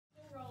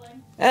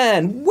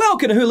And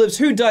welcome to Who Lives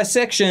Who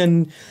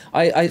Dissection.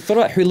 I thought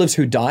about Who Lives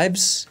Who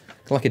Dives,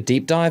 like a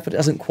deep dive, but it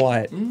doesn't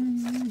quite.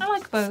 I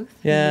like both.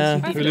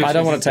 Yeah, I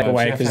don't want to take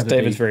away because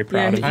David's very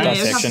proud of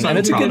Dissection, and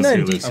it's a good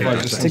name.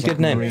 It's a good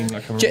name.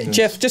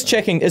 Jeff, just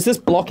checking, is this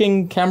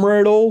blocking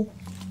camera at all?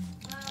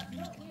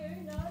 Not you,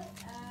 no.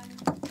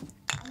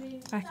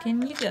 Back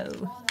in you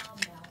go.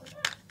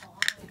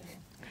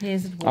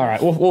 Here's the All right,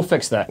 we'll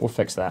fix that. We'll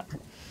fix that.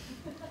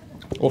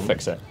 We'll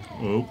fix it.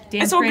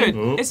 It's all good.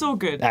 It's all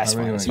good. That's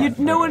fine.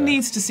 No one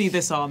needs to see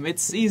this arm.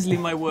 It's easily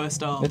my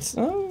worst arm. It's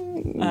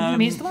I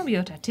mean, it's the one with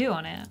your tattoo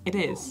on it. It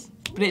is,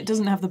 but it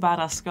doesn't have the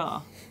badass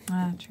scar.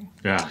 Ah, true.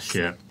 Yeah,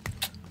 shit.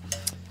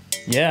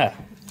 yeah.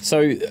 So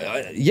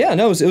yeah,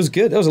 no, it was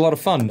good. It was a lot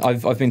of fun.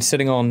 I've been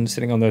sitting on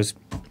those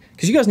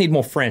because you guys need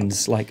more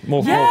friends, like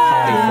more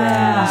party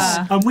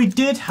friends. And we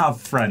did have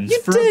friends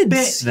for did. a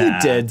bit there.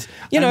 You did.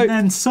 You know, and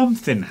then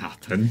something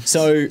happened.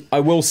 So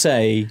I will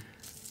say,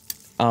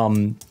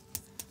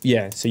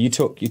 yeah. So you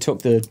took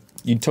the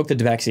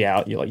Devaxi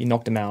out. You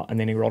knocked him out, and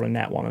then he rolled a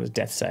nat 1 on his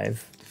death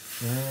save.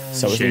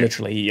 So it was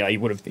literally, he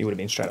would have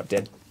been straight up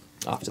dead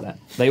after that.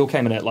 They all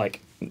came in at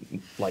like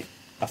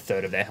a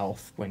third of their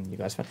health when you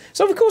guys found.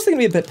 So of course they're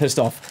gonna be a bit pissed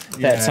off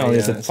that suddenly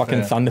there's a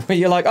fucking thunder where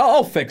you're like, oh,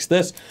 I'll fix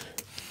this.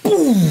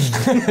 Boom.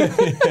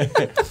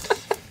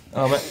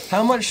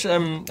 How much?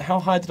 How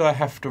high did I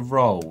have to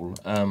roll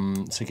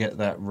to get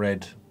that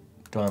red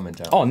diamond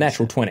out? Oh,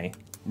 natural 20.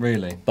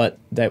 Really? But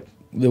there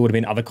would have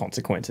been other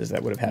consequences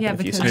that would have happened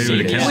if you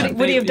succeeded.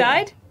 Would he have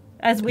died?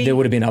 There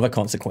would have been other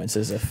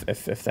consequences if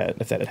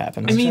that had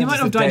happened. I mean, he might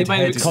not have died. He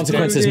might have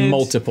consequences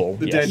multiple.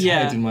 The dead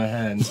head in my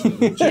hand.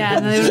 Yeah,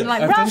 and they were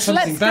like, Ralph,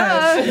 let's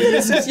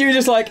go. You were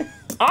just like,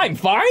 I'm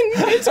fine.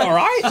 It's all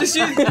right. just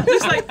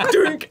like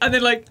drink, and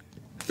then like,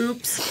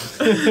 oops.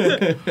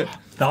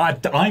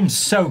 I'm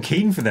so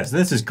keen for this.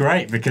 This is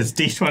great because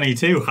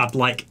D22 had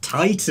like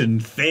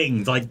Titan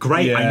things. Like,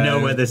 great, I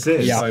know where this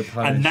is. Yeah.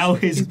 And now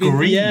his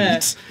greed.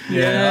 I've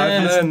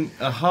learned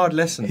a hard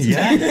lesson.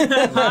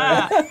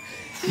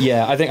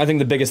 Yeah, I think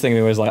the biggest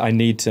thing was like I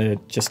need to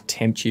just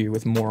tempt you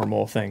with more and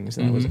more things,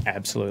 and it was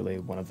absolutely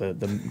one of the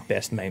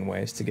best main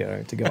ways to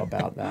go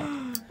about that.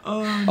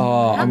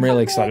 I'm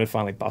really excited to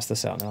finally bust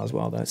this out now as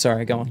well. Though,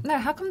 sorry, go on. No,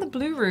 how come the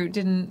blue root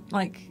didn't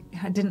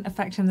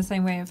affect him the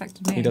same way it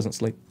affected me? He doesn't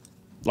sleep.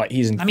 Like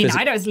he's in. I mean,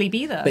 I don't sleep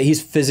either. But he's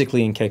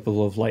physically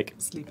incapable of like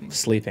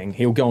sleeping.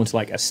 He'll go into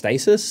like a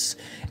stasis,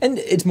 and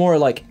it's more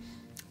like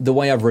the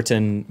way I've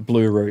written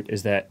blue root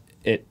is that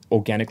it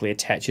organically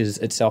attaches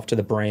itself to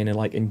the brain and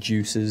like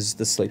induces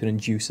the sleep and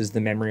induces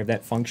the memory of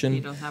that function. He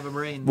doesn't have a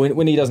brain.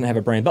 When he doesn't have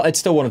a brain, but I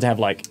still wanted to have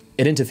like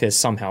it interferes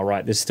somehow,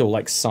 right? There's still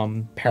like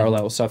some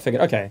parallel. So I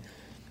figured, okay,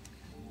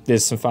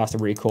 there's some faster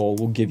recall.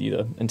 We'll give you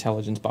the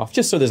intelligence buff,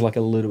 just so there's like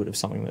a little bit of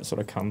something that sort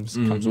of comes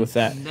with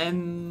that. And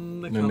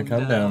then the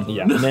come down.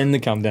 Yeah, and then the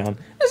come down.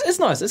 It's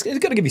nice. It's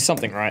got to give you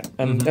something, right?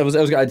 And it was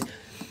good. I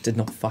did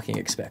not fucking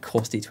expect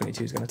Horse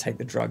D22 is going to take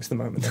the drugs the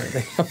moment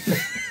they're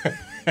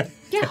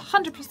Yeah,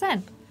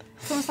 100%.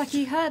 It's almost like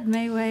you heard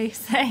Meue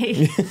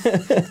say.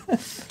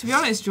 To be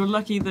honest, you're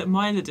lucky that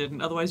Myla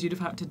didn't. Otherwise, you'd have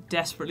had to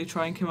desperately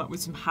try and come up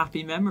with some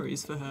happy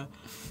memories for her.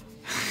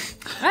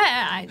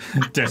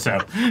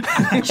 Ditto.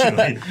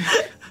 Actually.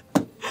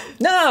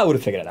 No, I would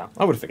have figured it out.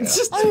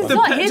 Just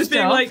his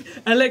being job. like,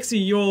 Alexei,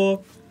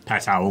 you're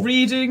Pet owl.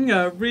 reading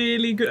a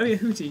really good. Oh yeah,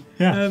 Hootie.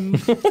 Yeah.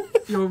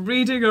 You're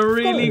reading a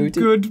really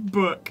good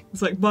book.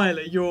 It's like,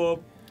 Myla, you're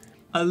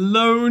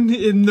alone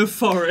in the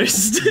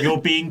forest.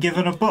 You're being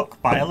given a book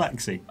by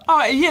Alexei.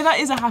 Oh yeah, that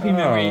is a happy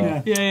memory.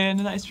 Yeah,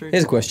 no, that is true.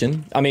 Here's a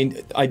question. I mean,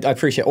 I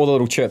appreciate all the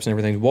little chirps and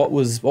everything. What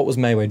was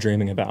Meue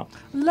dreaming about?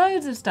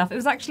 Loads of stuff. It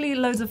was actually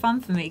loads of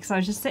fun for me because I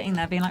was just sitting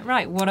there being like,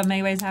 right, what are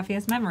Meue's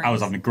happiest memories? I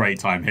was having a great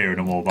time hearing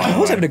them all, by the way. I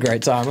was having a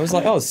great time. I was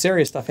like, oh,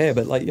 serious stuff here,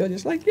 but like you're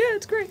just like, yeah,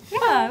 it's great.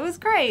 Yeah, it was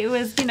great. It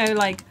was,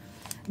 like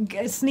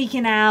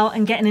sneaking out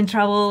and getting in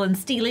trouble and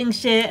stealing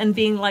shit and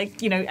being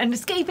like, and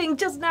escaping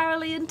just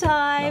narrowly in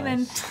time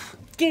and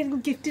getting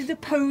gifted a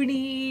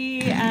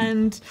pony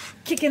and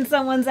kicking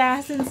someone's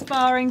ass in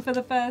sparring for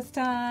the first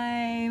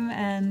time,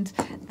 and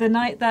the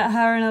night that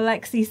her and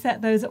Alexei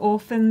set those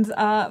orphans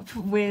up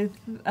with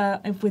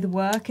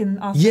work and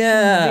asked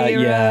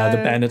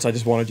the bandits I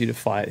just wanted you to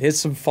fight. Here's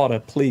some fodder,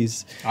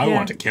 please. I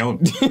want to kill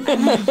them.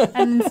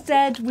 And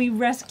instead we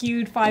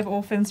rescued 5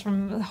 orphans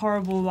from a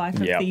horrible life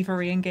of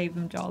thievery and gave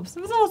them jobs. It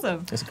was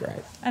awesome. That's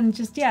great. And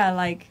just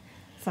like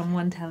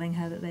someone telling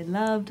her that they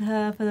loved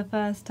her for the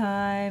first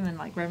time, and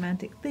like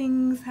romantic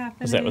things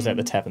happening. Was that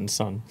the tavern's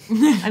son?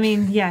 I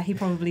mean, yeah, he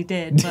probably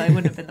did, but it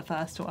wouldn't have been the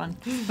first one.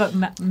 But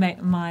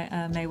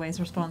Meue's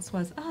response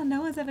was, "Oh,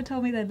 no one's ever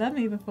told me they loved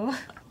me before."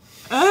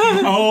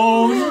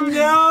 Oh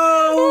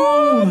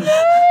no!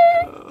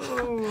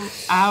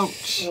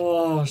 Ouch!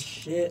 Oh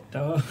shit,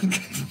 dog.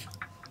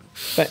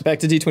 Back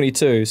to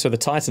D22. So the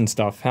Titan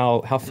stuff.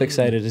 How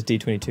fixated is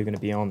D22 going to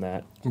be on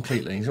that?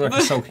 Completely. He's like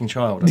a sulking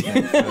child, I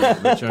think.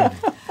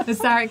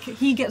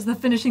 He gets the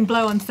finishing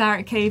blow on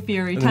Sarek K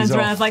Fury. And Turns he's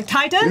around, off. is like,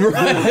 Titans,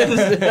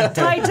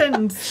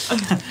 Titans.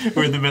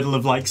 We're in the middle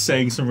of like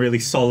saying some really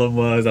solemn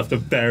words after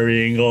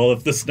burying all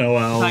of the snow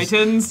owls.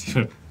 Titans.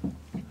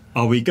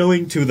 Are we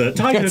going to the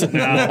Titan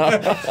now?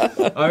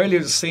 I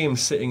really see him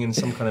sitting in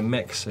some kind of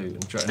mech suit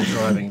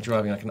and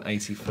driving like an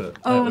 80-foot.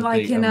 Oh,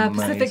 like in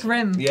Pacific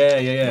Rim.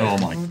 Yeah.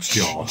 Oh my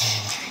god.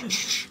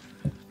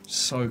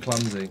 So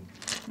clumsy.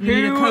 You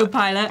need a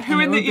co-pilot. Who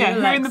in the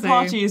Alexei.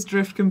 party is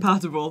drift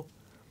compatible?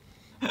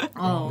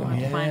 Oh, I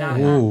can find out.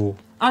 Ooh.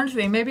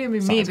 Honestly, maybe it'd be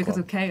me Sounds because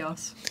fun. of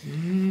chaos.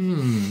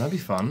 That'd be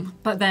fun.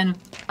 But then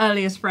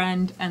earliest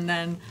friend and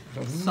then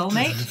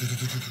soulmate.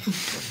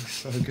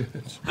 So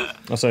good.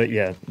 Also,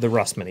 yeah, the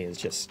Rust Mini is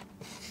just.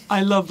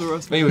 I love the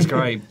Rust. He was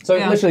great. So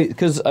Yeah. literally,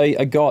 because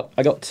I got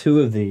 2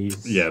 of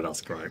these. Yeah,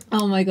 that's great.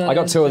 Oh my god. I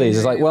got 2 of these.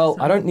 It's like, well,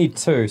 I don't need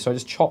 2, so I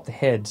just chop the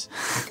heads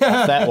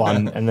off that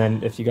one, and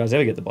then if you guys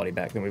ever get the body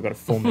back, then we've got a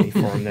full mini for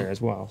him there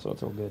as well, so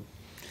it's all good.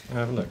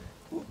 Have a look.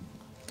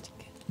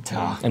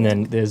 And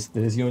then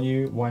there's your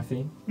new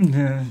wifey.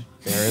 There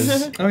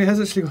is. Oh, he has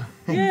actually got.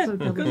 Yeah,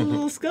 got a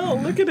little skull.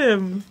 Look at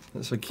him.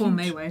 That's so Poor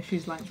cute. Meue,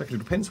 she's like It's like a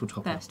little pencil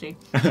topper. thirsty.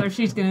 So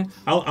she's gonna.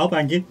 I'll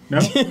bang you. No.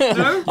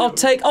 I'll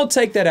take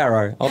that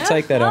arrow. I'll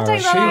take that I'll arrow.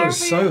 take that She arrow was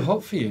for so you.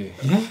 hot for you.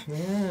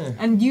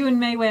 And you and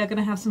Meue are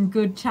gonna have some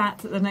good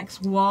chats at the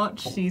next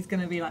watch. She's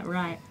gonna be like,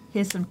 right,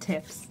 here's some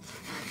tips.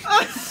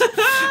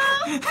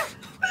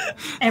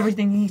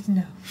 Everything you need to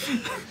know.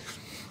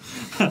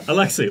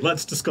 Alexei,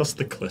 let's discuss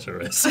the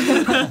clitoris.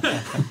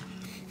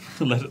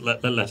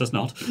 let us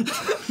not.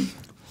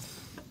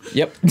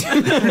 Yep.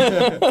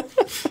 I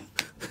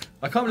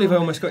can't believe I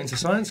almost got into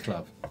science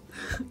club.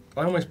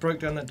 I almost broke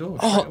down that door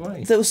straight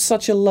away. There was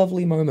such a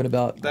lovely moment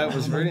about. That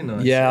was really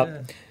nice.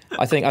 Yeah.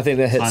 I think that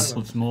hits. Science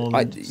Club's more.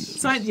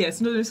 Science,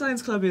 yes, no,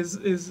 Science Club is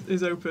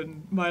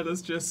open.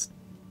 Myla's just,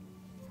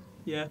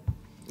 yeah,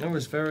 It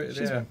was very.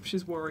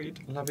 she's worried.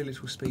 Lovely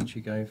little speech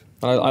you gave.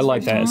 I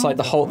like that. It's like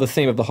the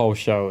theme of the whole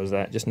show is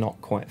that just not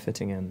quite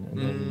fitting in, and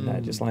then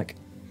that just like.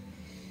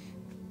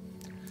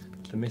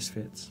 The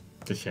misfits.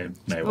 It's a shame.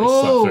 Maybe we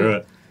Oh. slept through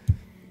it.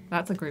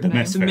 That's a group The name.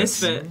 Misfits. The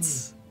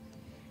Misfits.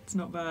 It's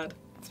not bad.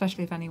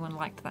 Especially if anyone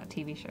liked that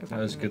TV show. That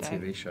was a good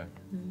TV show.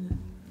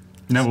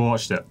 Never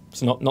watched it.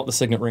 It's not the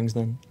signet rings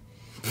then,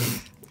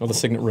 or the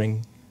signet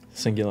ring,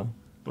 singular.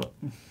 But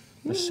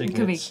The It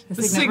could be signets. the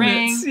The signet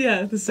ring. signets,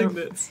 yeah, the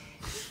signets.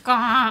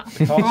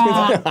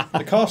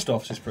 The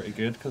cast-offs is pretty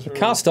good.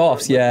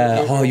 Cast-offs,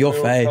 yeah. Oh, your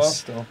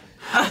face. So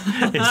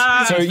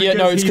yeah,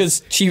 no, it's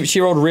because she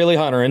rolled really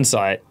high on her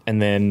insight,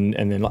 and then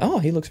like, oh,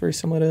 he looks very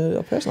similar to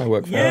a person I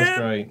work for. That was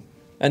great.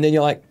 And then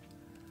you're like,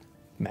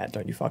 Matt,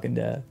 don't you fucking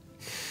dare!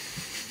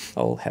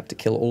 I'll have to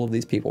kill all of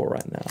these people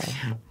right now.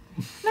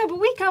 No, but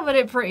we covered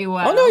it pretty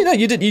well. Oh no,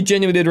 you did. You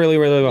genuinely did really,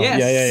 really well.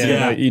 Yes. Yeah.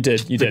 No, you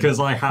did. because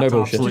I had No to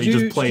bullshit. absolutely Did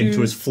you- just play did into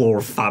you- his floor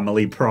of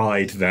family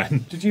pride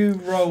then. Did you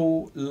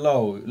roll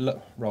low when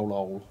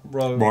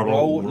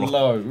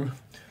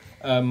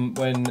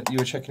you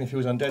were checking if he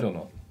was undead or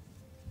not?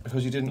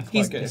 Because you didn't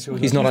quite get if he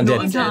was He's not undead.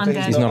 undead. He's not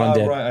undead. He's not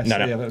undead. Right, I see. No,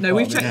 no. Yeah, that was No, part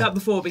we've of it. checked that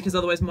before because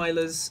otherwise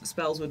Myla's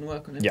spells wouldn't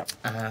work on him. Yeah.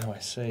 Oh, I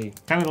see.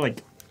 Kind of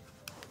like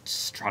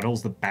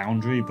straddles the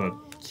boundary, but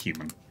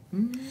human.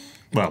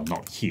 Well,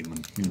 not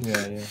human. Yeah.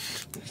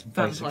 It's basic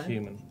Vampire.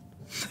 human.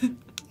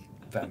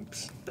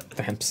 Vamps.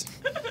 Vamps.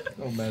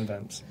 Old man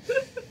vamps.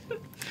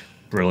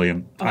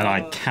 Brilliant. And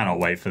I cannot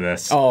wait for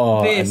this.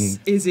 Oh, This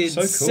and is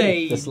So cool.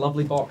 insane. this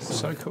lovely box.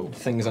 So cool.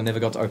 Things I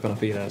never got to open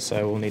up either,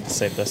 so we'll need to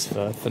save this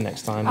for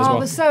next time as Oh, I well.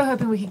 was so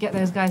hoping we could get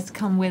those guys to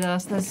come with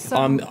us. There's so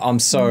I'm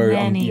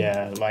many.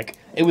 like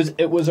it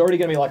was already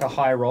gonna be like a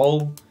high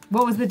roll,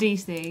 What was the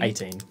DC?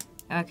 18.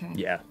 Okay.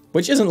 Yeah,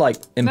 which isn't like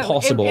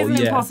impossible. It isn't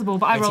yeah. impossible,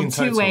 but I 18 rolled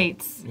two total.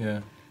 8s. Yeah.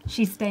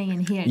 She's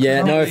staying here. Yeah,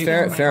 Can't no, believe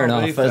fair it. fair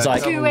enough. believe It's that.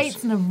 like Two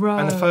 8s in a row.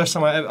 And the first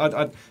time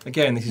I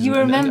again, this is You a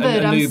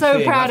remembered. I'm noob so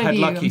thing. proud I've had of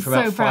you. Lucky I'm for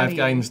about so proud 5 of you.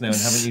 games now and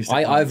haven't used it.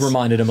 I've once.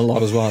 reminded him a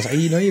lot as well. I was like,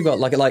 hey, you know, you got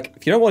like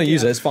if you don't want to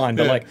use it, it's fine.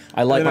 But Yeah. like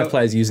I like And then my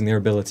players using their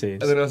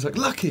abilities. And then I was like,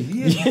 Lucky,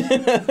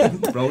 yeah.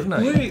 Rolled an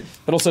 8. Wait,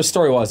 But also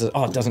story-wise, it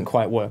doesn't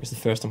quite work. It's the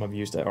first time I've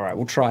used it. All right,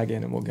 we'll try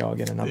again and we'll go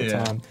again another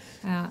Yeah. time.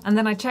 Yeah. And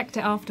then I checked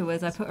it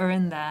afterwards. I put her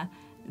in there.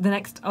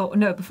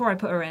 Before I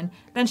put her in.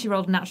 Then she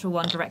rolled a natural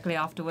 1 directly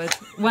afterwards.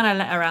 When I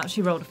let her out,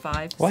 she rolled a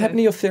 5. What so- happened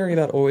to your theory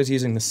about always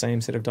using the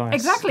same set of dice?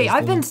 Exactly. as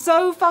I've the- been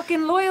so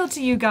fucking loyal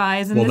to you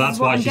guys, and Well, this that's is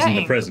what why I'm she's getting.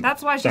 in the prison.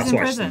 That's why she's in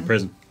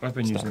prison. I've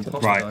been using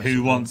imposter Right, dice.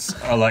 who wants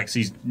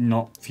Alexei's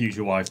not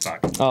future wife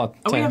back? Oh,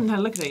 we Tanya. haven't had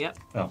a look at it yet.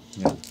 Oh,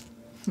 yeah.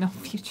 No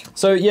future.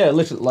 So yeah,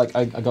 literally, like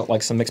I got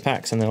like some mixed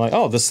packs, and they're like,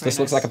 oh, this Very looks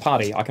nice. like a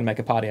party. I can make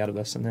a party out of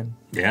this, and then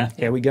Yeah.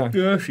 here we go.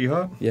 Yeah, she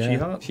hot. Yeah, She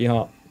hot. She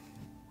hot.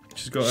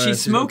 She's got She's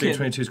smoking.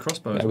 D22's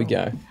crossbow. There we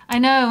go. I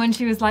know, when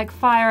she was like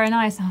fire and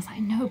ice, I was like,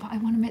 no, but I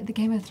want to make the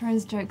Game of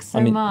Thrones joke so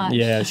I mean, much.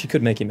 yeah, she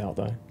could make him out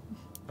though.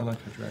 I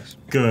like her dress.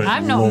 Good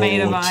I'm not made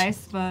of lord.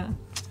 ice, but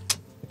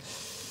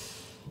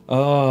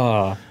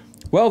Ah,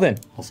 Well then.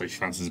 Also, she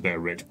fancies a bit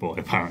of rich boy,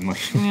 apparently.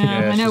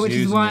 Yeah, I know, she's which is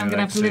using why you, I'm going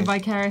to have to Alexei. live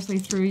vicariously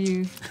through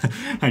you.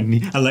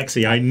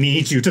 Alexei, I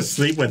need you to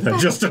sleep with her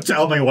just to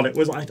tell me what it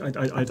was. I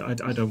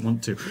don't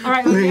want to. All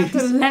right, well, you have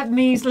to let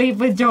me sleep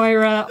with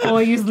Joyra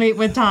or you sleep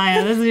with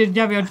Taya. This is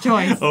your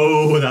choice.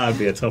 Oh, that would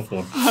be a tough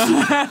one.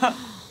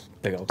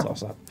 Big old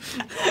toss up.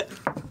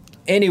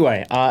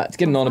 Anyway, it's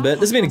getting on a bit.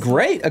 This has been a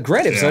great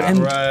episode. Yeah. And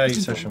Great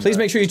session. please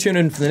make sure you tune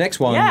in for the next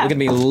one. Yeah. We're going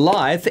to be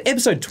live for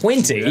episode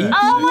 20. Oh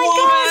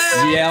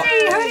my Yeah,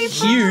 god! Holy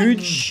fun.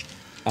 huge.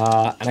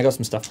 And I got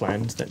some stuff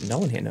planned that no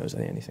one here knows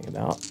anything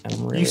about. And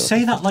I'm really You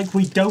say that like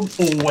we don't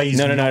always.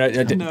 No.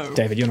 No.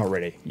 David, you're not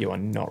ready. You are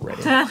not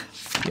ready.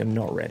 You're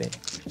not ready.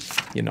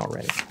 You're not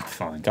ready.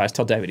 Fine. Guys,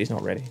 tell David he's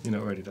not ready. You're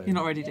not ready, Dave. You're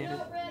not ready,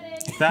 David.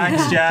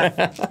 Thanks,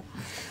 Jeff.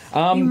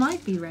 You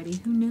might be ready.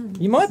 Who knows?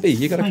 You might be.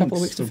 You got a couple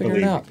of weeks to figure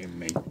it out.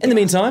 In the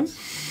meantime,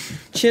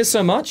 cheers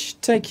so much.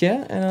 Take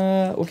care,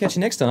 and we'll catch you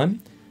next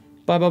time.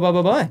 Bye.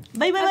 Bye.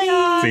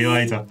 See you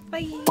later.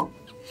 Bye.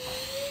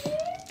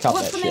 Cut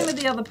What's that the name shit. of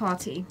the other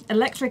party?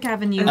 Electric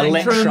Avenue.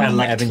 Electrum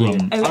Avenue.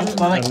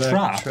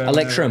 Electra.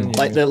 Electrum,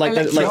 like the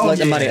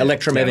money.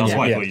 Electrum Yeah, Avenue. that's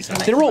what I Yeah. thought you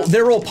said.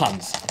 They're all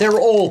puns. They're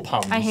all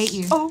puns. I hate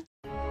you. Oh.